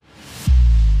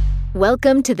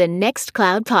Welcome to the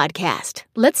Nextcloud Podcast.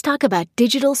 Let's talk about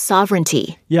digital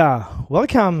sovereignty. Yeah,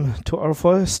 welcome to our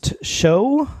first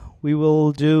show. We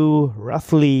will do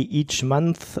roughly each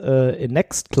month a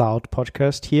Nextcloud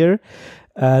podcast here.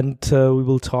 And we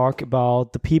will talk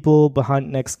about the people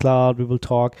behind Nextcloud. We will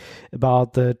talk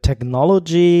about the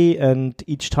technology. And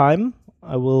each time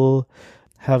I will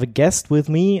have a guest with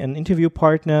me, an interview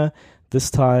partner. This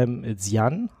time it's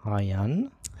Jan. Hi,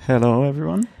 Jan. Hello,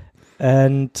 everyone.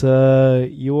 And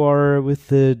you are with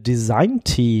the design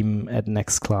team at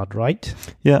Nextcloud, right?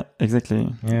 Yeah,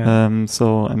 exactly. Yeah.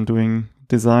 So I'm doing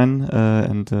design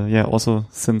and also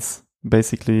since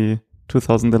basically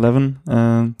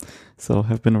 2011. So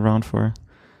have been around for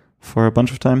a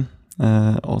bunch of time.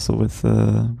 Also with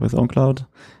OwnCloud,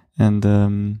 and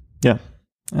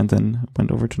and then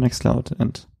went over to Nextcloud,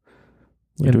 and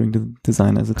we're doing the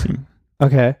design as a team.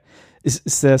 Okay.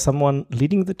 Is there someone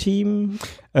leading the team?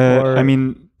 I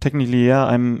mean, technically, yeah,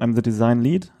 I'm the design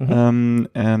lead.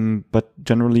 Mm-hmm. But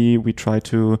generally, we try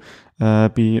to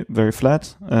be very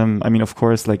flat. I mean, of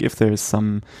course, like if there's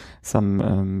some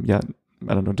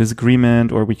I don't know,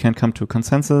 disagreement, or we can't come to a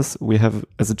consensus, we have,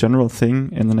 as a general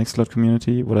thing in the Nextcloud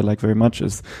community, what I like very much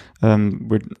is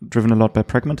we're driven a lot by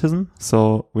pragmatism.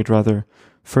 So we'd rather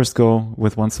first go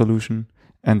with one solution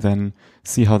and then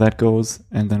see how that goes,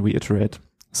 and then we iterate.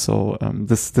 So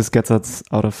this gets us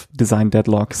out of design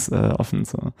deadlocks often.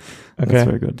 So that's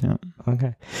very good. Yeah.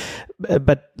 Okay.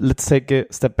 But let's take a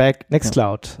step back.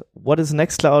 Nextcloud. Yeah. What is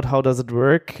Nextcloud? How does it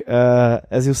work?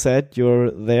 As you said,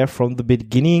 you're there from the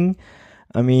beginning.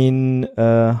 I mean,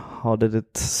 how did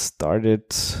it started?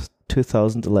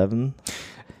 2011.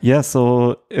 Yeah.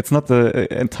 So it's not the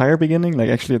entire beginning. Like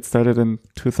actually, it started in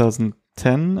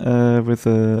 2010 with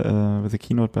a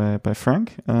keynote by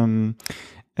Frank.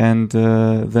 And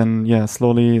then,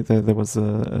 slowly there was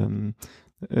during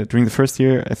the first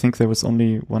year, I think there was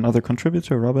only one other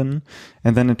contributor, Robin.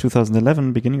 And then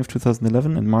in beginning of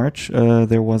 2011, in March,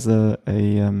 there was a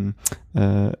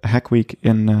hack week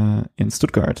in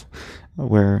Stuttgart,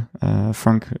 where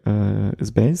Frank is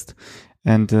based.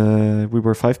 And we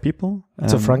were 5 people.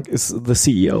 So Frank is the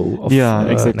CEO of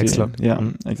exactly. Nextcloud. Yeah,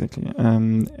 exactly.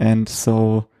 And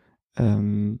so...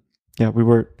 we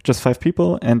were just 5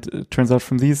 people, and it turns out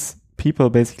from these people,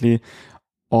 basically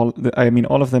all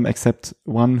of them except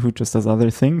one who just does other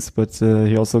things, but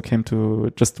he also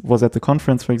was at the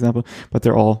conference, for example, but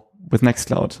they're all with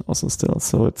Nextcloud also still.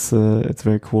 So it's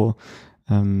very cool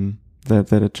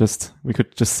that we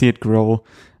could just see it grow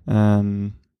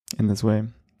in this way.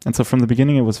 And so from the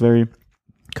beginning, it was very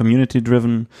community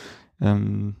driven,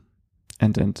 and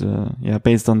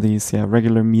based on these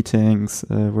regular meetings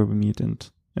where we meet and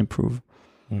improve.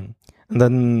 And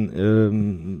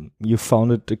then you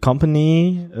founded a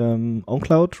company,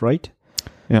 OwnCloud, right?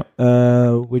 Yeah.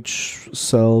 Which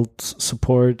sold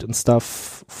support and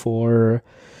stuff for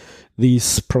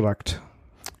these product.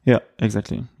 Yeah,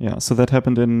 exactly. Yeah, so that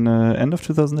happened in end of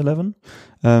 2011.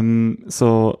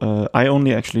 So I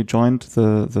only actually joined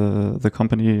the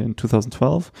company in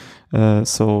 2012.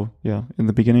 So yeah, in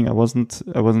the beginning I wasn't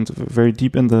very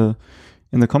deep in the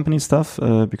company stuff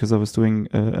because I was doing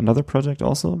another project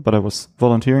also, but I was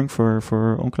volunteering for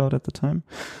OwnCloud at the time.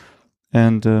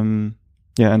 And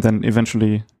and then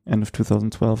eventually end of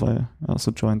 2012 I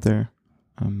also joined there.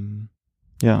 And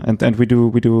we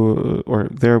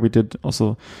did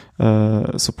also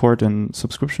support and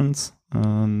subscriptions.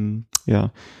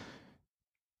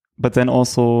 But then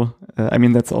also,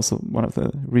 that's also one of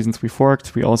the reasons we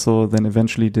forked. We also then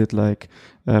eventually did like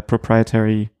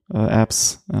proprietary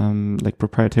apps, like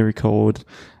proprietary code,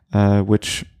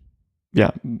 which,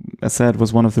 as I said,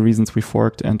 was one of the reasons we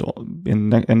forked. And in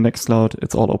Nextcloud,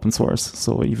 it's all open source.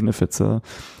 So even if it's a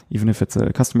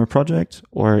customer project,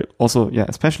 or also,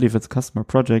 especially if it's a customer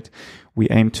project, we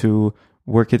aim to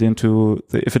work it into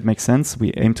if it makes sense,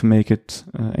 we aim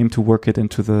to work it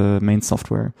into the main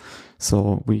software.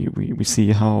 So we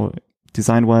see how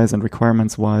design-wise and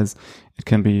requirements-wise it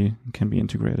can be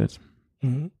integrated.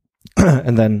 Mm-hmm.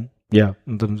 And then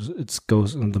it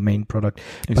goes in the main product.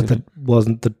 Exactly. But that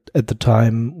wasn't at the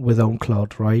time with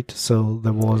OwnCloud, right? So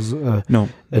there was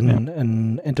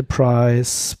an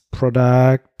enterprise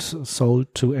product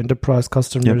sold to enterprise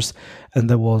customers, and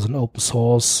there was an open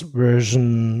source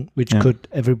version which could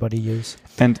everybody use.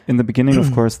 And in the beginning,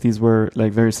 of course, these were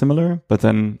like very similar, but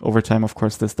then over time, of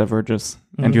course, this diverges.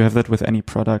 Mm-hmm. And you have that with any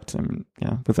product,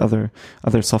 with other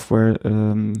software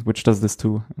which does this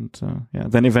too. And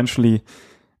then eventually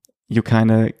you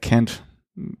kind of can't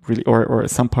really, or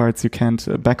some parts you can't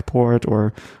backport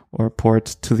or port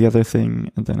to the other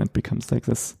thing, and then it becomes like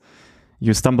this.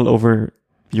 You stumble over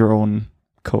your own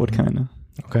code, kind of.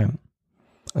 Okay.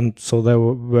 And so there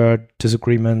were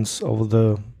disagreements over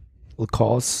the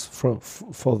cause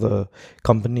for the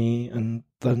company, and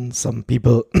then some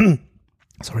people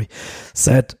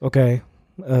said, okay,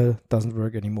 doesn't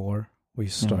work anymore. We're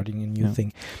starting a new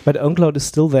thing. But OwnCloud is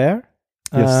still there.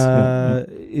 Yes.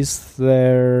 Is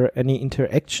there any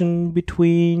interaction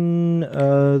between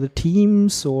the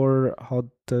teams, or how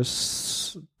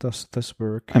does this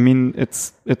work? I mean,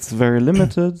 it's very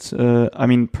limited. I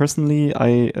mean, personally,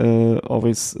 I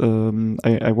always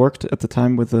I worked at the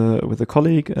time with a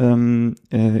colleague in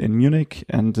Munich,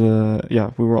 and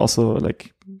we were also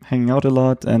like hanging out a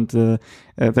lot, and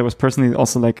there was personally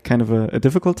also like kind of a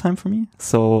difficult time for me.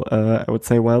 So I would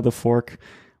say while the fork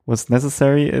was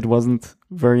necessary, it wasn't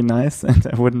very nice, and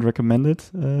I wouldn't recommend it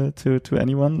to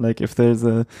anyone. Like if there's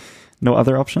no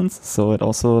other options. So it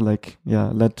also like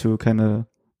led to kind of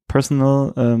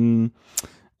personal kind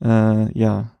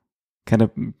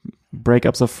of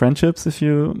breakups of friendships, if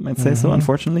you might say so.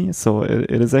 Unfortunately, so it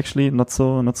is actually not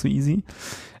so easy.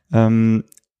 And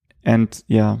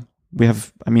we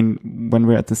have. I mean, when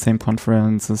we're at the same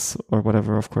conferences or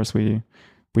whatever, of course we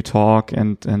talk,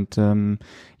 and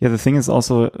the thing is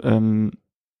also,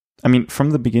 I mean, from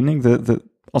the beginning, the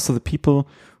people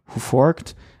who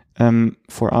forked,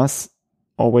 for us,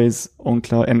 always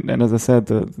OwnCloud, and as I said,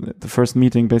 the first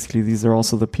meeting, basically, these are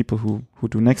also the people who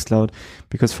do Nextcloud,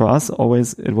 because for us,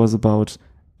 always it was about,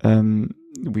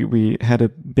 we had a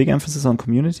big emphasis on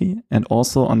community, and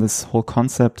also on this whole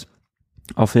concept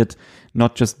of it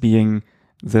not just being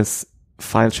this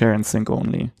file share and sync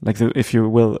only, like if you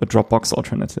will, a Dropbox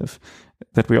alternative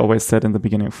that we always said in the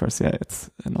beginning. First, it's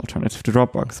an alternative to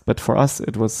Dropbox, but for us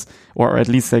it was, or at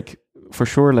least like for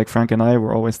sure, like Frank and I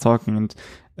were always talking,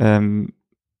 and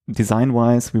design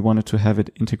wise, we wanted to have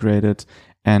it integrated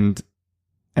and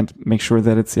make sure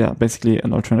that it's basically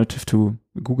an alternative to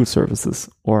Google services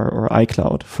or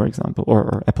iCloud, for example,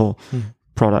 or Apple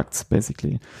products,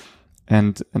 basically.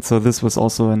 And so this was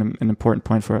also an important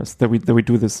point for us, that we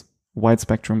do this wide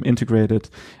spectrum integrated,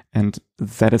 and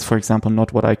that is, for example,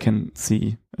 not what I can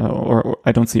see, or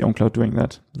I don't see OwnCloud doing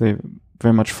that. They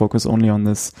very much focus only on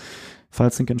this file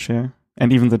sync and share,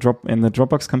 and even in the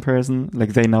Dropbox comparison,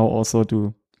 like they now also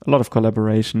do a lot of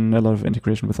collaboration, a lot of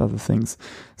integration with other things.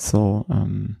 So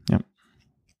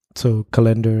So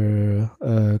calendar,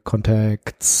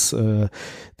 contacts, the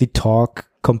talk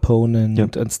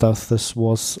component and stuff. This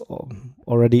was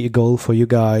already a goal for you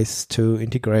guys to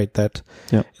integrate that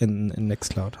in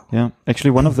Nextcloud. Yeah,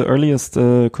 actually, one of the earliest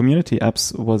community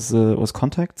apps was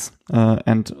Contacts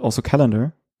and also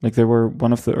Calendar. Like they were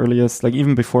one of the earliest, like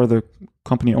even before the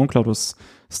company OwnCloud was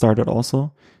started.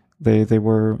 Also, they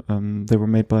were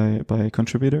made by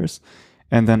contributors,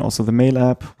 and then also the Mail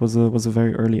app was a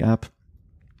very early app.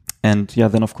 And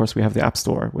then of course we have the App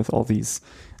Store with all these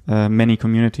many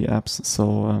community apps.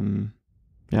 So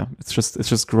it's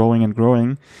just growing and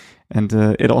growing, and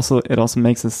it also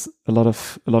makes us a lot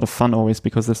of fun always,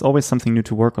 because there's always something new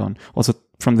to work on. Also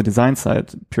from the design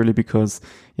side, purely because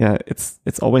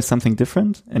it's always something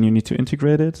different, and you need to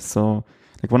integrate it. So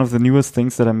like one of the newest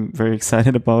things that I'm very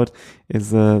excited about is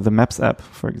the Maps app,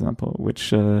 for example,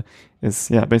 which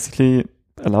is basically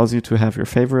allows you to have your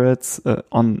favorites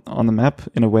on the map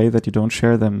in a way that you don't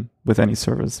share them with any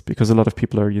service, because a lot of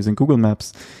people are using Google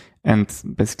Maps, and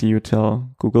basically you tell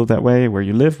Google that way where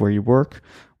you live, where you work,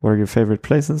 what are your favorite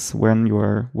places, when you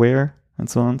are where, and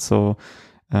so on. So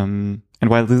and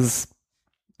while this is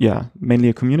mainly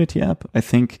a community app, I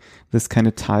think this kind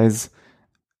of ties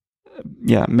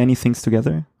many things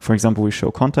together. For example, we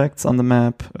show contacts on the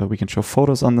map, we can show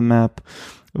photos on the map.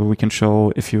 We can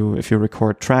show if you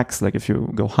record tracks, like if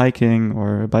you go hiking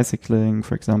or bicycling,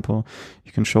 for example,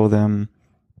 you can show them,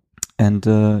 and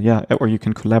or you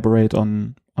can collaborate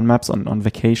on maps on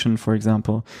vacation, for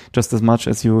example, just as much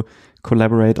as you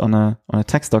collaborate on a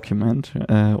text document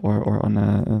or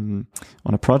on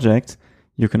a project.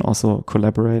 You can also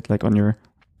collaborate like on your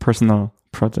personal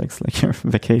projects, like your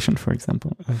vacation, for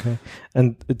example. Okay,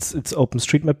 and it's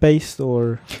OpenStreetMap based,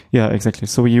 or exactly.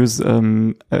 So we use a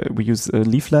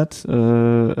leaflet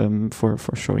for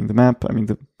showing the map. I mean,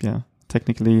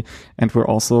 technically, and we're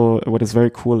also, what is very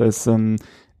cool is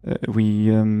we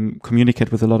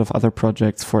communicate with a lot of other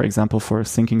projects. For example, for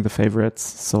syncing the favorites.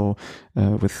 So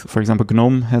for example,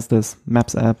 GNOME has this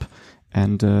Maps app,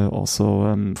 and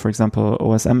also for example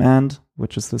OSM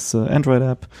which is this Android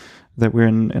app that we're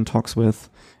in talks with.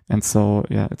 And so,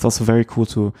 it's also very cool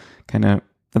to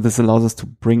this allows us to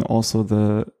bring also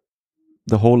the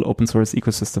whole open source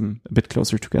ecosystem a bit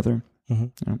closer together.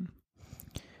 Mm-hmm.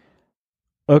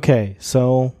 Okay,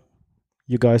 so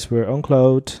you guys were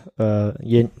OwnCloud,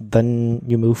 then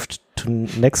you moved to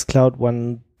Nextcloud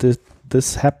when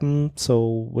this happened?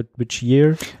 So which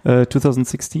year?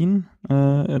 2016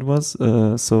 it was.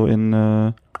 So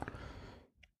in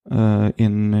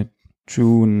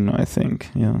June, I think.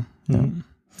 Yeah.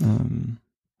 Mm-hmm.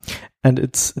 And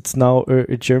it's now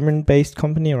a German-based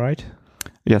company, right?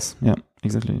 Yes. Yeah.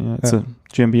 Exactly. Yeah. It's a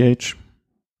GmbH.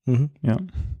 Mm-hmm. Yeah.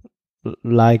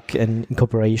 Like an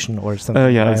incorporation or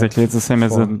something. Yeah, exactly. It's the same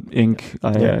as an Inc.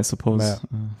 I suppose. Yeah.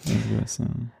 In the US. Yeah.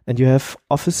 And you have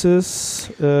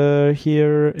offices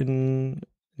here in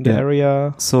the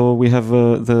area. So we have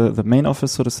the main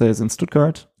office, so to say, is in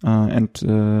Stuttgart, and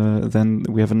then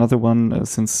we have another one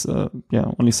since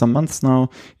only some months now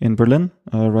in Berlin,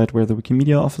 right where the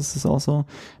Wikimedia office is also.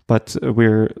 But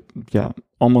we're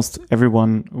almost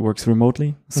everyone works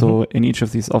remotely. So in each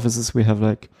of these offices we have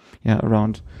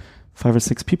around 5 or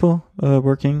 6 people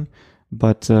working.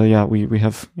 But we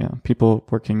have people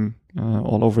working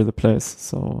all over the place.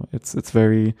 So it's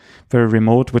very, very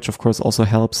remote, which of course also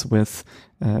helps with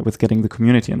getting the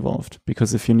community involved.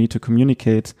 Because if you need to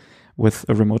communicate with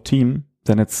a remote team,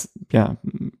 then it's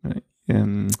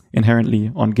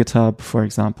inherently on GitHub, for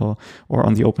example, or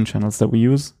on the open channels that we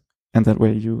use, and that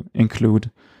way you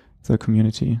include the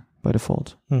community by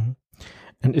default. Mm-hmm.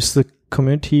 And is the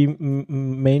community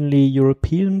mainly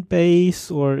European based,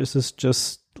 or is this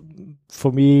just,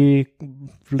 for me,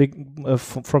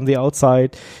 from the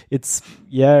outside, it's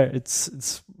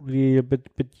really a bit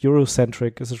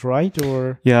Eurocentric? Is it right?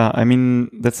 Or I mean,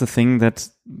 that's the thing, that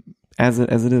as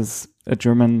it is a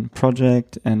German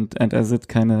project, and as it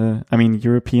kind of, I mean,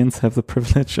 Europeans have the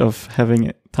privilege of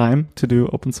having time to do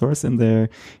open source in their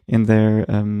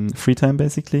free time.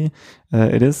 Basically,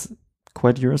 it is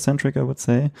quite Eurocentric, I would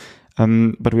say.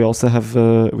 But we also have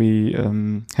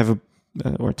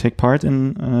or take part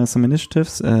in some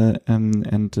initiatives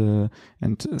and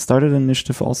started an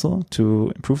initiative also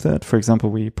to improve that. For example,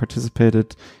 we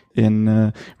participated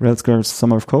in Railscar's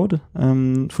Summer of Code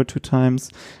for 2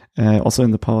 times. Also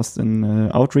in the past in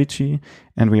Outreachy,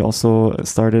 and we also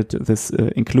started this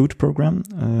Include program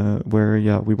where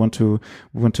we want to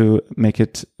make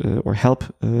it or help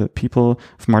people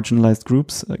of marginalized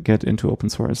groups get into open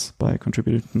source by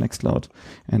contributing to Nextcloud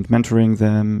and mentoring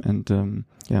them and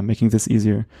making this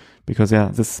easier, because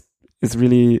this is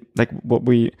really like what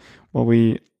we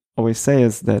always say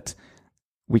is that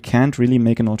we can't really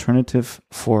make an alternative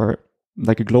for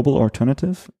like a global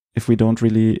alternative if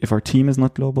our team is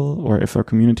not global, or if our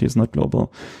community is not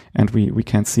global, and we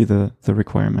can't see the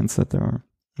requirements that there are.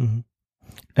 Mm-hmm.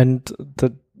 And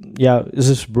is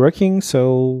this working?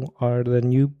 So are there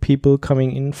new people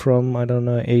coming in from, I don't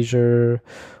know, Asia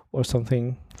or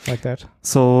something like that?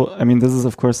 So, I mean, this is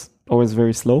of course always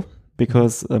very slow,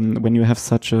 because when you have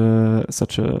such a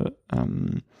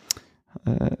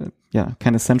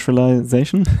kind of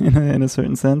centralization in a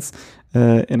certain sense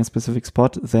in a specific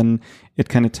spot, then it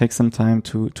kind of takes some time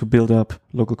to build up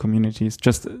local communities.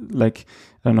 Just like,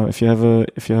 I don't know, if you have a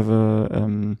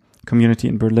community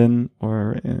in Berlin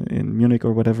or in Munich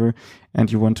or whatever, and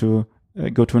you want to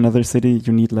go to another city,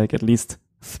 you need like at least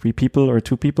 3 people or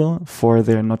 2 people for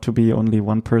there not to be only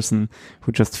one person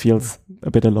who just feels a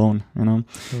bit alone, you know.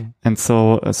 And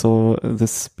so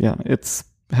this it's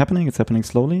happening. It's happening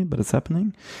slowly, but it's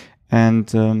happening. And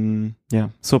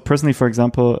so personally, for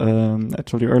example, I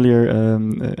told you earlier,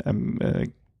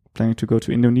 I'm planning to go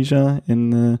to Indonesia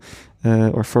in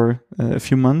or for a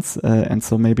few months, and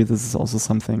so maybe this is also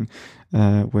something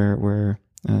where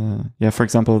for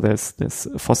example, there's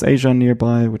FOSS Asia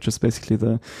nearby, which is basically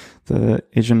the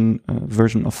Asian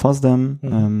version of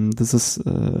FOSDEM. This is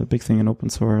a big thing in open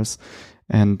source,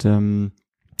 and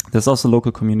there's also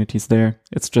local communities there.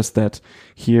 It's just that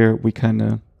here we kind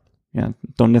of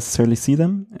don't necessarily see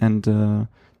them, and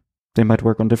they might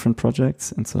work on different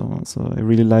projects. And so I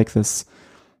really like this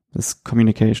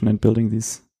communication and building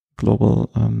these global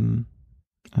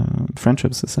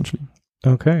friendships, essentially.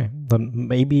 Okay, then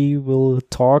maybe we'll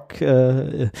talk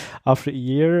after a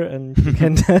year, and you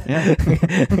can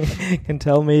can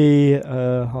tell me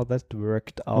how that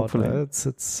worked out.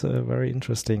 It's very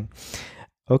interesting.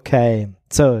 Okay,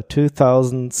 so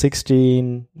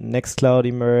 2016, Nextcloud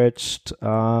emerged.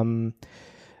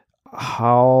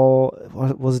 How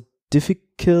was it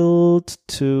difficult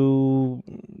to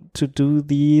do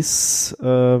these?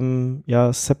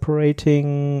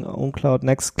 Separating OwnCloud,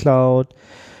 Nextcloud.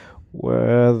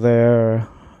 Were there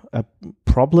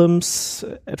problems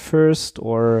at first,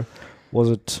 or was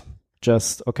it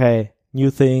just okay, new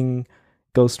thing,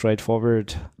 go straight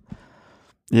forward?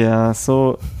 Yeah,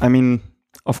 so I mean,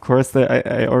 of course,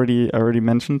 I already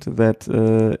mentioned that.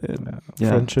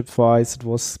 Friendship-wise, it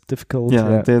was difficult.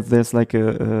 Yeah, there's like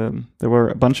there were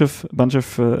a bunch of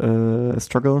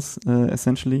struggles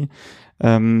essentially,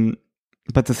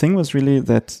 but the thing was really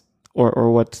that,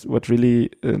 or what really.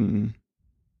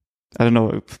 I don't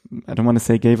know. I don't want to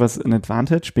say gave us an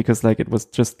advantage, because like it was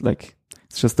just like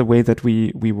it's just the way that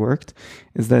we worked.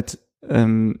 Is that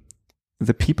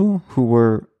the people who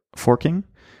were forking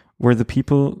were the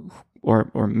people,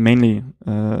 or mainly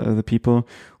the people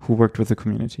who worked with the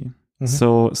community.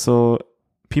 Mm-hmm. So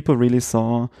people really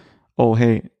saw, oh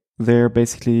hey, they're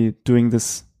basically doing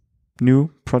this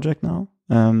new project now.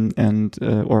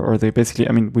 Or they basically,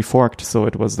 I mean, we forked, so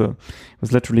it was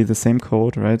literally the same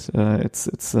code, right?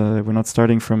 It's we're not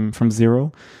starting from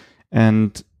zero,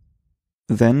 and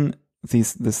then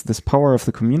this power of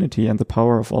the community and the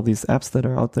power of all these apps that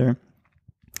are out there,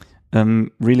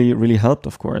 really helped,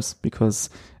 of course, because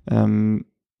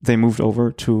they moved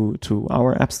over to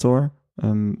our app store,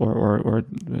 or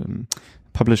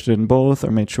published it in both,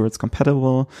 or made sure it's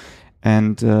compatible.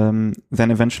 And then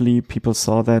eventually people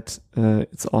saw that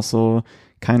it's also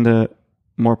kind of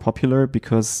more popular,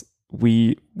 because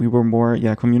we were more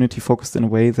community focused in a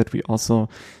way that we also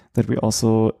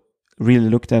really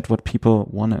looked at what people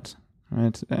wanted,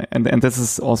 right? And this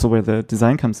is also where the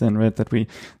design comes in, right? That we're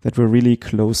really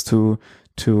close to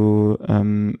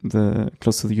the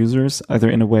users, either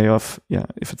in a way of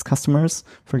if it's customers,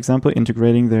 for example,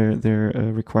 integrating their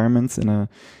requirements in a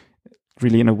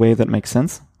way that makes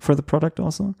sense for the product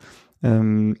also,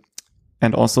 and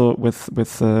also with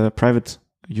private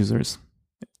users,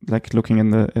 like looking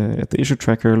in at the issue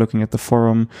tracker, looking at the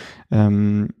forum,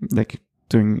 like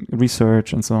doing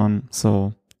research and so on.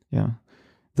 So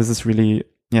this is really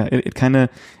it kind of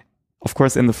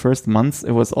course in the first months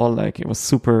it was all like it was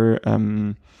super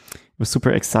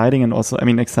exciting, and also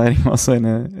exciting also in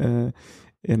a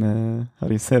how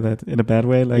do you say that, in a bad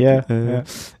way, like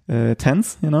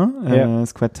tense,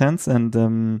 it's quite tense, and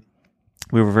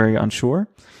we were very unsure,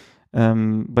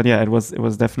 but it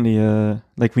was definitely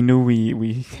like we knew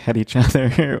we had each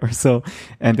other or so,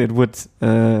 and it would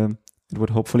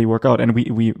hopefully work out, and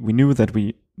we knew that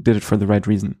we did it for the right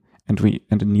reason, and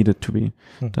it needed to be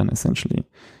done essentially.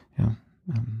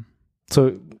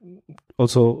 So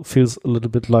also feels a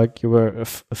little bit like you were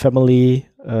a family.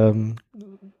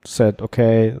 Said,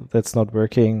 okay, that's not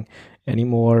working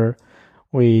anymore.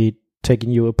 We take a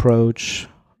new approach.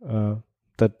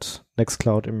 That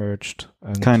Nextcloud emerged.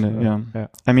 And, kind of,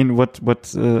 I mean, what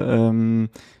some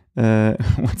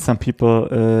people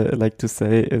like to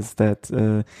say is that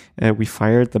we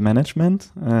fired the management.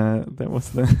 That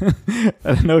was the.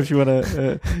 I don't know if you wanna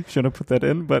put that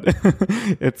in, but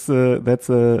it's that's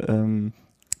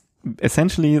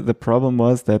essentially the problem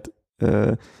was that.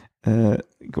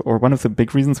 Or one of the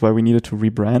big reasons why we needed to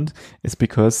rebrand is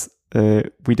because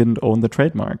we didn't own the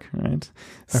trademark, right?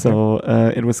 Okay. So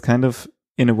it was kind of,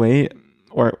 in a way,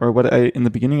 or what I in the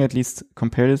beginning at least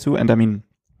compared it to, and I mean,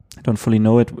 I don't fully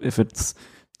know it if it's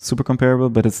super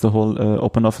comparable, but it's the whole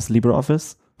OpenOffice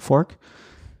LibreOffice fork.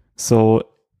 So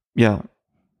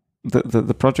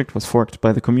the project was forked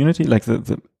by the community, like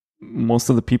the most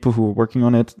of the people who were working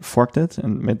on it forked it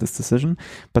and made this decision.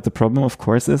 But the problem, of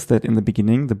course, is that in the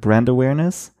beginning, the brand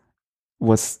awareness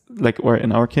was like, or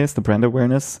in our case, the brand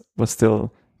awareness was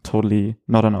still totally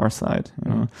not on our side.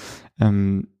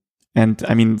 And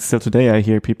I mean, still today, I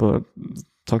hear people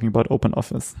talking about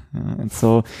OpenOffice, and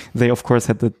so they, of course,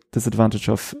 had the disadvantage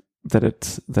of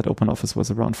that OpenOffice was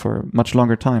around for a much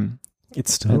longer time.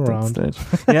 It's still around.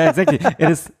 Yeah, exactly. It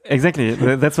is exactly.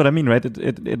 That's what I mean, right?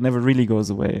 It never really goes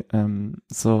away.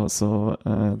 So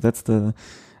that's the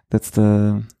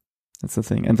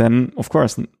thing. And then, of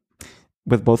course,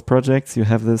 with both projects, you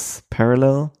have this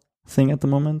parallel thing at the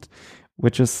moment,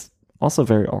 which is also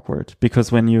very awkward,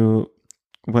 because when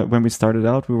we started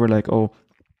out, we were like, oh,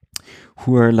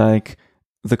 who are like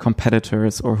the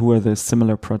competitors, or who are the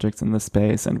similar projects in the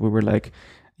space? And we were like,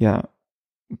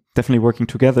 definitely working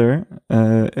together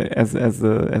as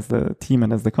the team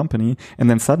and as the company, and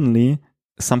then suddenly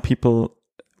some people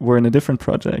were in a different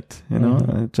project,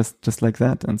 just like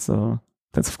that, and so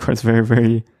that's of course very,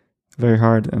 very, very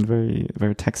hard and very,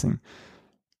 very taxing.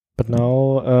 But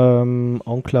now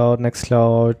OnCloud,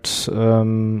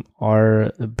 Nextcloud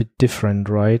are a bit different,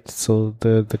 right? So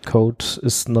the code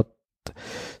is not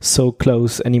so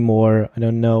close anymore. I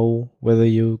don't know whether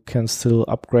you can still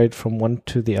upgrade from one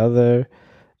to the other.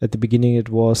 At the beginning it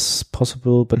was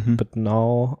possible, but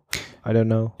now I don't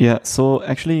know. Yeah, so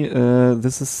actually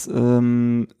this is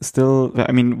still,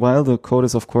 I mean, while the code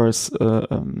is of course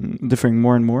differing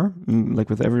more and more, like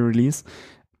with every release,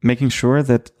 making sure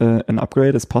that an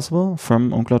upgrade is possible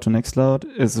from OwnCloud to Nextcloud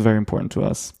is very important to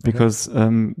us, because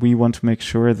we want to make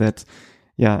sure that,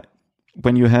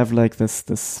 when you have like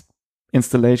this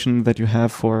installation that you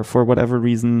have for whatever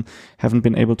reason haven't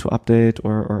been able to update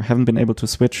or haven't been able to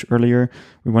switch earlier,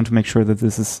 we want to make sure that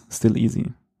this is still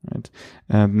easy, right?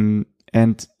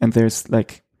 And there's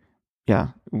like,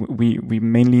 we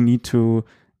mainly need to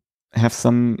have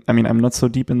some, I mean, I'm not so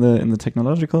deep in the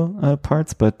technological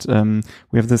parts, but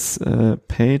we have this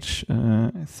page,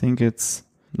 I think it's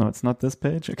not this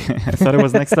page. Okay, I thought it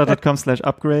was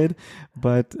nextcloud.com/upgrade,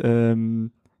 but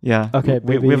okay,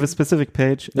 we have a specific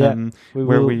page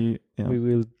where we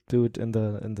will do it in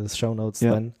the show notes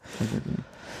then. Exactly.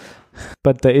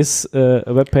 But there is a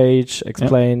web page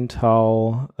explained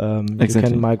how you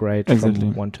can migrate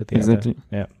from one to the other.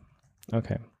 Yeah.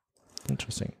 Okay.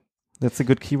 Interesting. That's a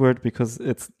good keyword because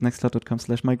it's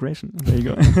nextcloud.com/migration. There you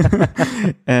go.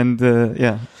 And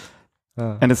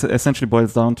and it essentially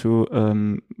boils down to,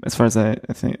 as far as I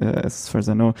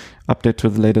know, update to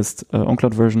the latest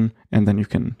OwnCloud version, and then you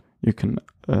can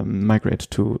migrate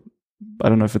to, I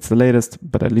don't know if it's the latest,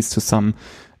 but at least to some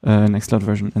Nextcloud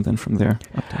version, and then from there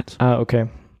update. Okay.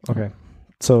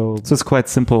 So it's quite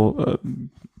simple.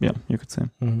 You could say.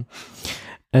 Mm-hmm.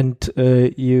 And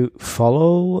you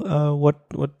follow what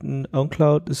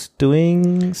OwnCloud is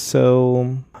doing.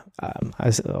 So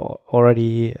I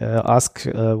already asked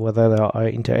whether there are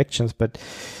interactions, but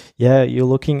you're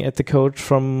looking at the code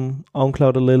from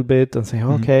OwnCloud a little bit and say,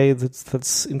 okay,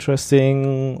 that's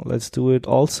interesting. Let's do it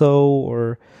also.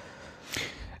 Or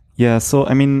so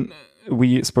I mean,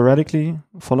 we sporadically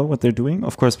follow what they're doing,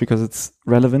 of course, because it's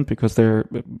relevant, because they're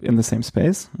in the same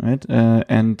space, right?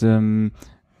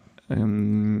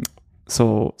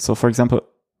 So for example,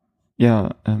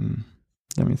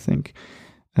 let me think.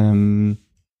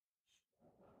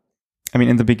 I mean,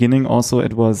 in the beginning also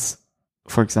it was,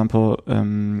 for example,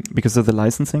 because of the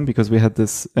licensing, because we had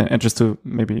this, and just to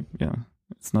maybe,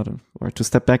 or to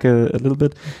step back a little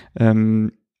bit,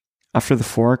 after the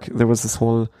fork, there was this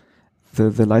whole,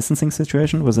 the licensing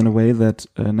situation was in a way that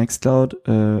Nextcloud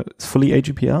is fully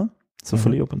AGPL, so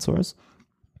fully open source.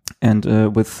 And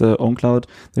with OwnCloud,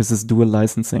 there's this dual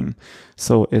licensing.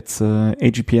 So it's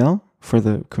AGPL for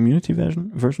the community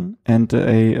version and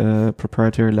a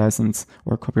proprietary license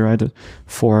or copyrighted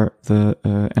for the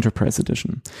enterprise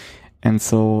edition. And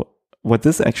so what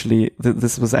this actually,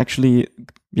 this was actually,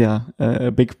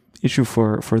 a big issue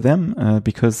for them,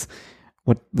 because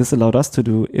what this allowed us to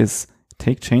do is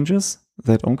take changes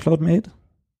that OwnCloud made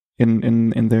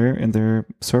in their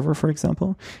server, for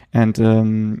example, and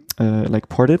like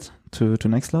port it to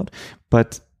Nextcloud,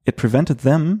 but it prevented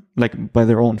them, like by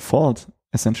their own fault,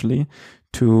 essentially,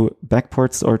 to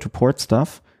backports or to port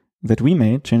stuff that we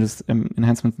made, changes,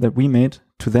 enhancements that we made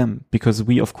to them, because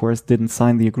we, of course, didn't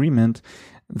sign the agreement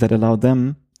that allowed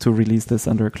them to release this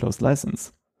under a closed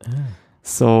license.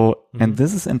 So, and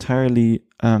this is entirely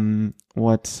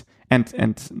what... And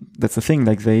that's the thing,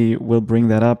 like they will bring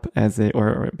that up as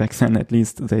or back then at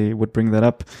least, they would bring that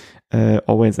up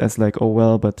always as like, oh,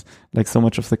 well, but like so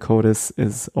much of the code is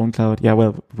OwnCloud. Yeah,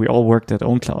 well, we all worked at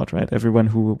OwnCloud, right? Everyone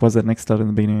who was at Nextcloud in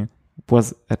the beginning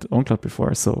was at OwnCloud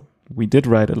before. So we did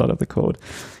write a lot of the code.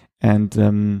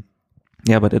 And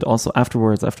but it also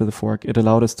afterwards, after the fork, it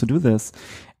allowed us to do this.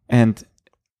 And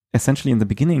essentially in the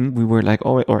beginning, we were like,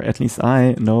 oh, or at least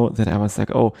I know that I was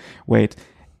like, oh, wait,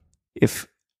 if...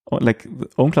 like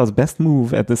OwnCloud's best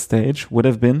move at this stage would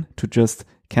have been to just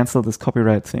cancel this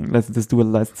copyright thing. Let's just do a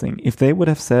licensing. If they would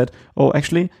have said, "Oh,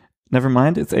 actually, never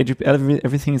mind. It's AGPL.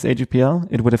 Everything is AGPL,"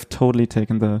 it would have totally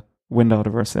taken the wind out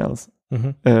of our sails.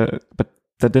 But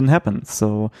that didn't happen.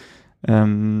 So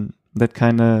that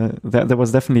kind of that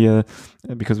was definitely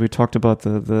because we talked about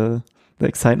the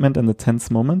excitement and the tense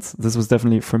moments. This was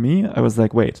definitely for me. I was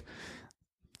like, wait.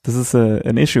 This is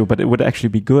an issue, but it would actually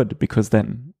be good because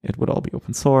then it would all be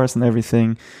open source and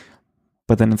everything.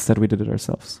 But then instead we did it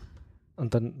ourselves. And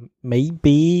then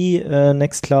maybe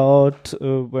Nextcloud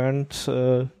weren't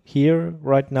here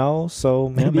right now, so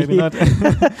maybe not.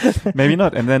 Maybe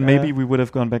not. And then maybe we would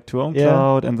have gone back to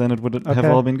OwnCloud, and then it would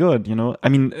have all been good. You know, I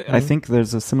mean, I think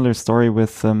there's a similar story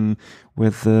with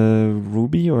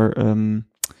Ruby or.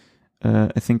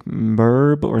 I think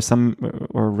Merb or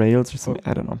Rails or something.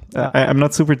 I don't know. I'm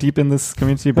not super deep in this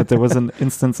community, but there was an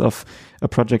instance of a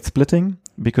project splitting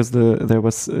because there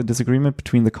was a disagreement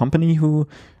between the company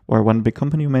one big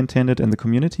company who maintained it and the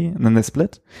community, and then they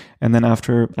split. And then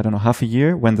after, I don't know, half a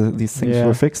year, when these things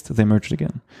were fixed, they merged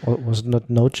again. Was it not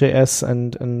Node.js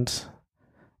and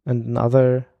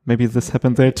another maybe this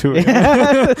happened there too.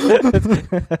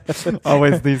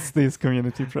 Always these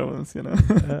community problems,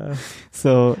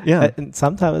 So yeah, and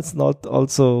sometimes it's not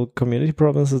also community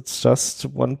problems. It's just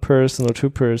one person or two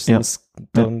persons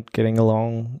don't getting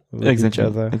along with each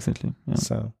other. Exactly. Yeah.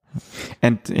 So.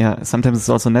 And sometimes it's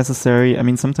also necessary. I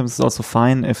mean, sometimes it's also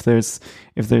fine if there's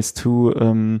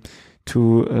two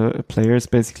players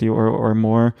basically or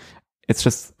more. It's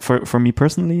just for me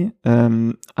personally,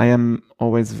 I am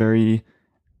always very,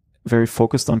 very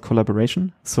focused on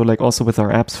collaboration. So like also with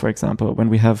our apps, for example, when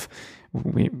we have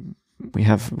the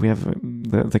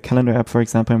calendar app, for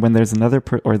example, and when there's another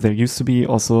or there used to be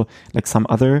also like some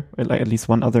other, like at least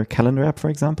one other calendar app, for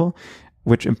example,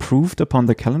 which improved upon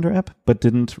the calendar app, but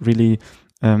didn't really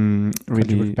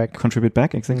contribute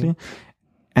back. Exactly. Mm.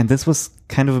 And this was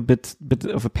kind of a bit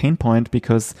of a pain point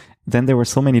because then there were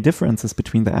so many differences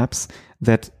between the apps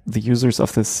that the users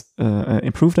of this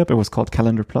improved app, it was called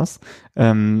Calendar Plus,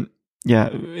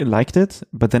 liked it.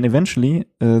 But then eventually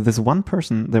this one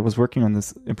person that was working on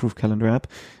this improved calendar app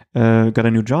got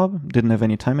a new job, didn't have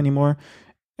any time anymore.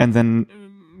 And then,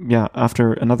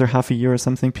 after another half a year or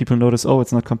something, people notice,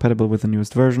 it's not compatible with the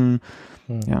newest version.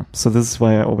 Mm. Yeah. So this is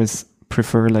why I always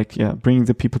prefer bringing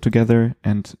the people together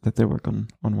and that they work on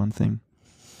one thing.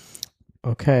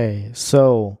 Okay,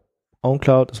 so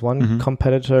OwnCloud is one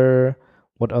competitor.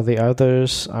 What are the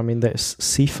others? I mean, there's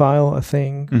C-File, I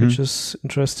think, which is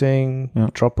interesting. Yeah.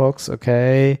 Dropbox,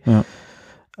 okay. Yeah.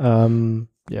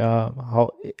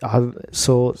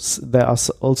 So there are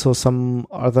also some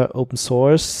other open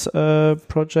source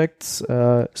projects.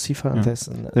 C-File. Yeah. There's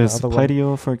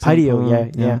Pydio, for example.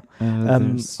 Pydio,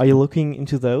 are you looking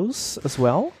into those as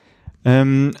well?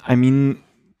 I mean,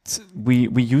 we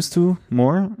used to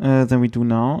more than we do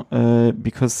now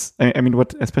because I mean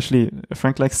what especially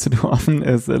Frank likes to do often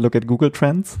is look at Google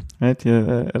Trends, right?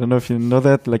 I don't know if you know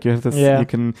that, like you have this, you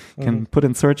can put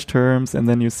in search terms and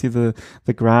then you see the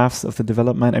graphs of the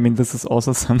development. I mean, this is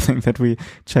also something that we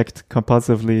checked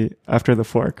compulsively after the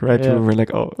fork, right? We were like,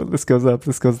 this goes up,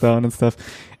 this goes down and stuff.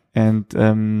 And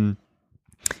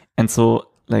so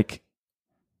like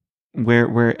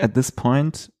we're at this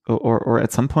point or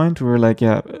at some point we were like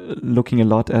looking a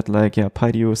lot at like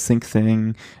Pydio, sync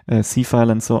thing, C-File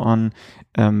and so on.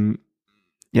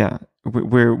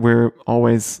 We're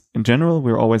always in general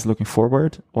we're always looking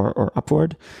forward or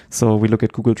upward. So we look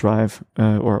at Google Drive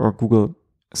or Google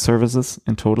services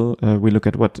in total. We look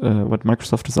at what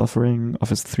Microsoft is offering,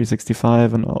 Office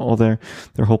 365 and all their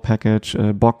whole package,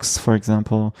 Box for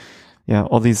example. Yeah,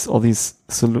 all these or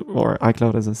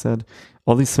iCloud, as I said,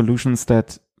 all these solutions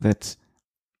that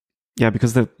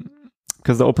because the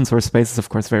open source space is of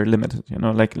course very limited,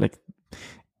 like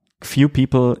few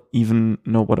people even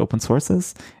know what open source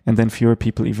is, and then fewer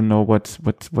people even know what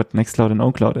Nextcloud and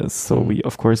OwnCloud is. So we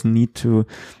of course need to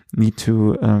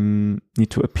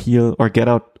appeal or get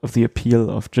out of the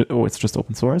appeal of it's just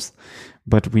open source,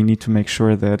 but we need to make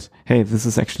sure that hey, this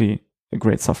is actually a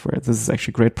great software. This is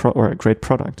actually a great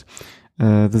product.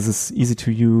 This is easy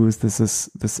to use. This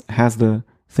has the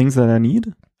things that I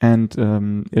need, and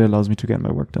it allows me to get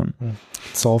my work done.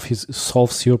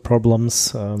 Solves your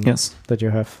problems. Yes, that you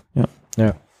have.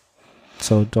 Yeah.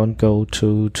 So don't go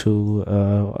to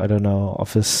I don't know,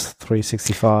 Office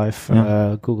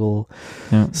 365, Google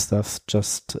stuff.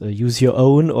 Just use your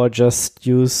own, or just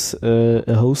use a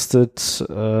hosted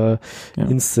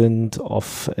instant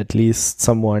of at least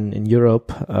someone in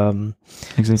Europe.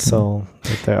 Exactly. So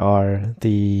that there are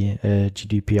the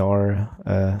GDPR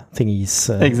thingies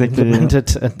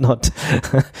implemented and not,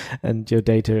 and your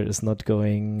data is not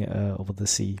going over the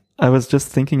sea. I was just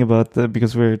thinking about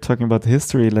because we're talking about the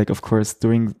history, like of course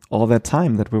during all that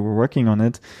time that we were working on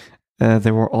it,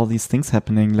 there were all these things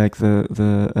happening, like the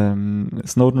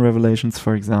Snowden revelations,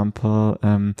 for example,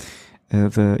 the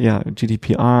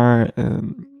GDPR,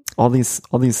 all these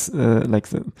like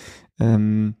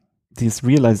these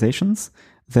realizations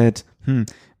that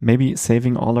maybe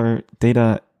saving all our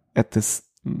data at this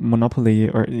monopoly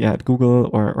or at Google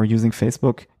or using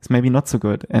Facebook is maybe not so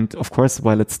good. And of course,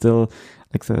 while it's still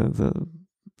like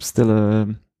still a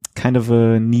kind of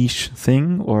a niche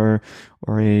thing or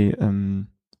a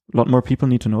lot more people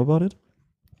need to know about it.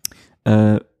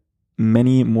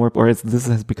 Many more, or this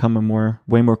has become a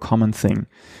way more common thing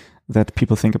that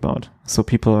people think about. So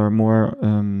people are more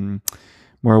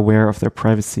aware of their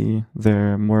privacy.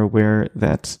 They're more aware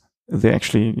that they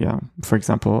actually, for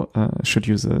example, should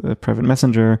use a private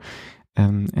messenger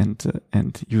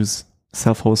and use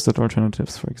self-hosted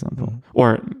alternatives, for example,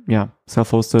 or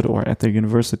self-hosted or at their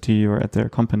university or at their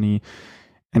company.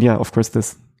 And of course,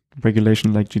 this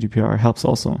regulation like GDPR helps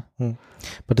also.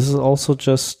 But this is also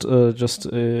just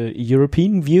a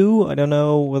European view. I don't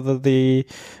know whether the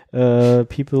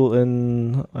people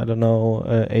in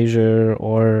Asia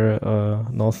or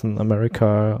Northern America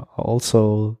are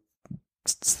also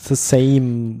the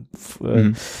same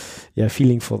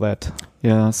feeling for that.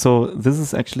 Yeah, so this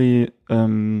is actually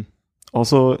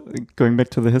also going back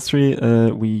to the history.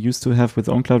 We used to have with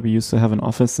OwnCloud, we used to have an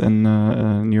office in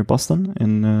near Boston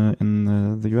in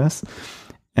the US,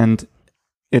 and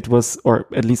it was, or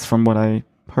at least from what I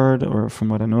heard or from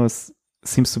what I know,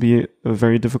 seems to be a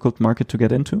very difficult market to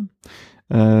get into.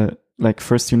 Like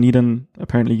first,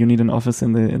 apparently you need an office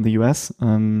in the US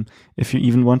if you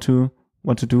even want to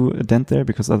do a dent there,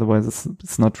 because otherwise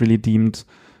it's not really deemed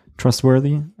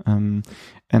trustworthy.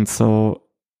 And so,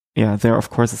 yeah, there, of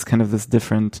course, it's kind of this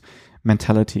different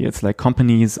mentality. It's like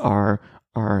companies are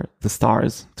the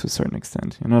stars to a certain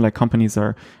extent, like companies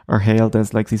are hailed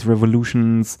as like these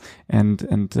revolutions, and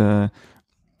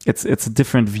it's a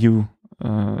different view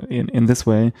in this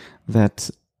way that,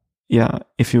 yeah,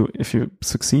 if you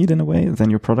succeed in a way, then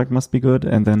your product must be good,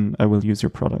 and then I will use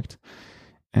your product.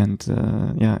 And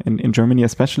in Germany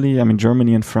especially, I mean,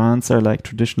 Germany and France are like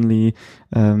traditionally,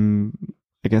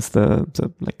 I guess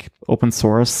the like open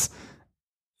source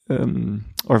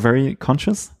are very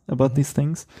conscious about these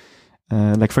things.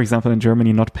 Like, for example, in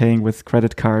Germany, not paying with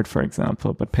credit card, for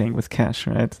example, but paying with cash,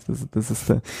 right? This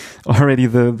is already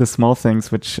the small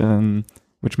things which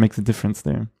make the difference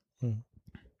there.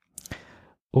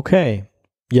 Okay.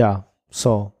 Yeah.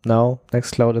 So now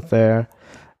Nextcloud is there.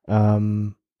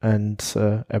 And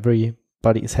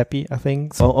everybody is happy, I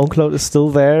think. So OwnCloud is still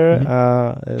there.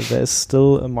 There's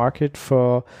still a market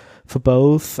for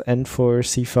both, and for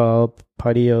CFAB,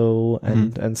 PIDO,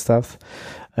 and stuff.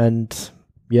 And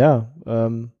yeah,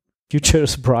 future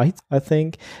is bright, I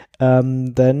think.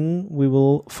 Then we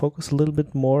will focus a little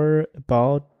bit more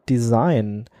about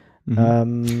design.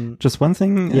 Just one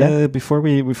thing before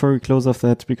we close off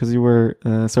that, because you were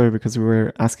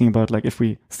asking about like if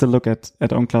we still look at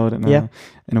OwnCloud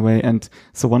in a way, and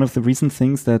so one of the recent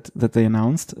things that they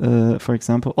announced, for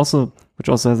example, which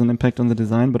also has an impact on the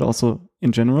design, but also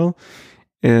in general,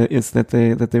 is that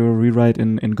they will rewrite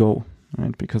in Go.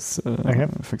 Right, because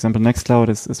for example, Nextcloud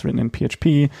is written in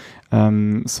PHP,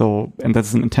 and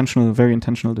that's an very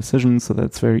intentional decision, so that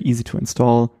it's very easy to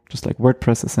install, just like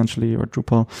WordPress essentially, or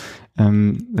Drupal,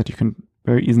 that you can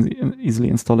very easily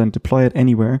install and deploy it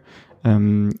anywhere.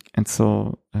 And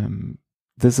so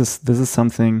this is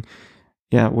something,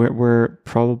 we're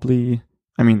probably,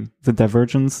 I mean, the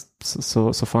divergence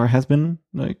so far has been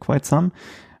like quite some.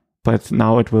 But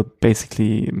now it will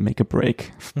basically make a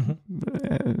break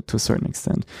to a certain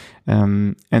extent.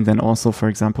 And then also, for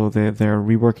example, they're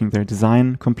reworking their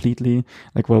design completely.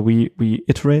 Like, well, we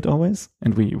iterate always,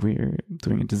 and we're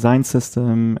doing a design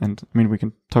system. And I mean, we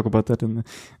can talk about that in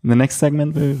the next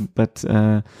segment, but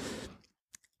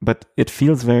it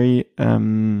feels very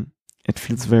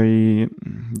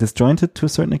disjointed to a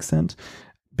certain extent,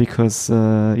 because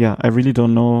I really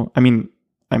don't know. I mean,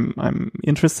 I'm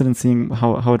interested in seeing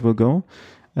how it will go.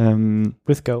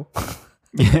 With Go.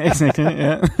 Yeah, exactly.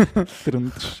 Yeah.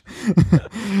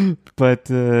 But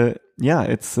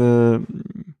it's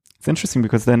interesting,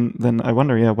 because then I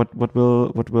wonder, what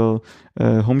will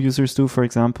home users do, for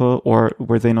example, or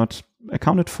were they not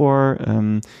accounted for,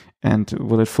 and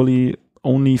will it fully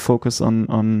only focus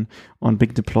on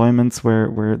big deployments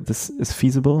where this is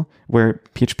feasible, where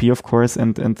PHP, of course,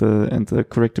 and the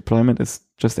correct deployment is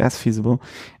just as feasible.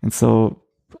 And so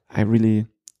I'm really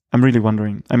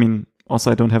wondering. I mean, also,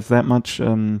 I don't have that much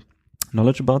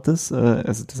knowledge about this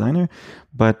as a designer,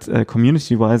 but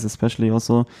community-wise, especially,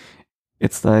 also,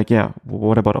 it's like,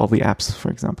 what about all the apps, for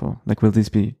example? Like, will these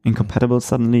be incompatible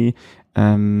suddenly?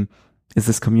 Is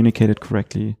this communicated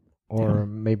correctly? Or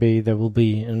maybe there will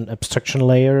be an abstraction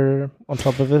layer on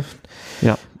top of it.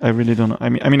 Yeah, I really don't know. I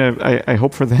mean, I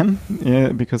hope for them,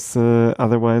 because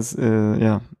otherwise,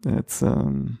 it's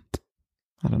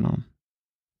I don't know.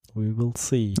 We will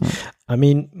see. Yeah. I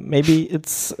mean, maybe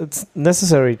it's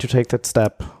necessary to take that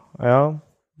step. Yeah,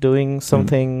 doing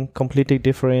something completely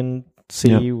different.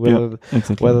 See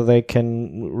whether they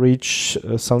can reach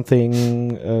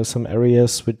something, some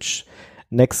areas which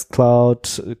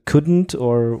Nextcloud couldn't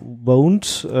or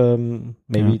won't.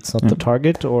 Maybe it's not the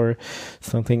target or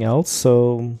something else.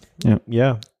 So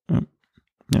yeah.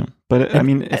 But I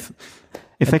mean,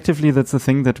 effectively, that's the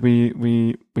thing that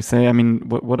we say. I mean,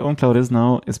 what OwnCloud is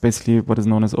now is basically what is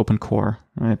known as open core,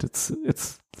 right? It's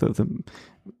the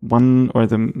one, or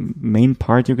the main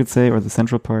part, you could say, or the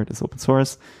central part is open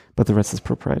source, but the rest is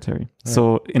proprietary. Yeah.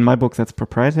 So in my book, that's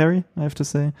proprietary, I have to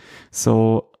say.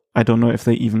 So I don't know if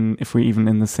we're even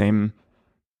in the same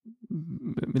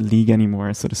league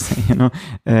anymore, so to say,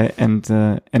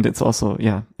 and it's also,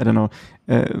 I don't know.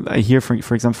 I hear, for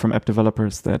example, from app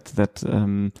developers that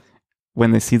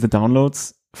when they see the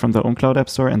downloads from their own cloud app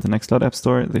store and the Nextcloud app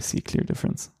store, they see a clear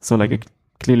difference. So like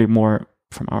clearly more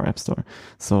from our app store.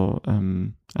 So I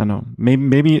don't know.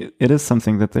 Maybe it is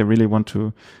something that they really want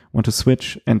to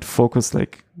switch and focus,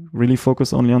 like really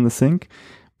focus only on the sync.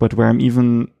 But where I'm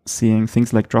even seeing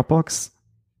things like Dropbox,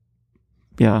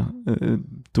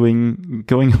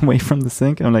 going away from the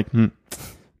sync, I'm like,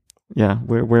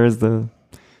 where is the?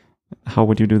 How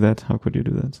would you do that? How could you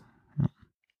do that? Yeah.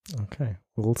 Okay,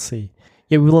 we'll see.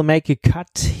 Yeah, we will make a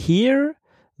cut here.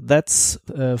 That's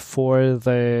for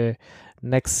the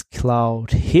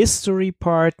Nextcloud history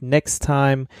part. Next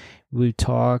time we'll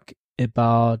talk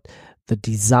about the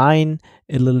design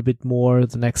a little bit more,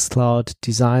 the Nextcloud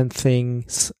design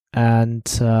things. And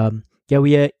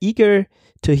we are eager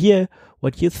to hear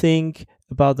what you think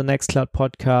about the Nextcloud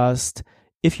podcast.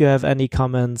 If you have any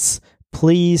comments,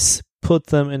 please put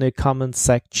them in a comment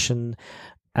section.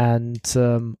 And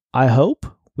I hope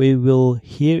we will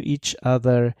hear each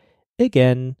other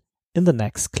again in the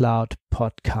Nextcloud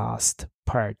podcast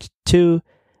part 2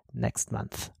 next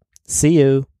month. See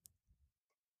you.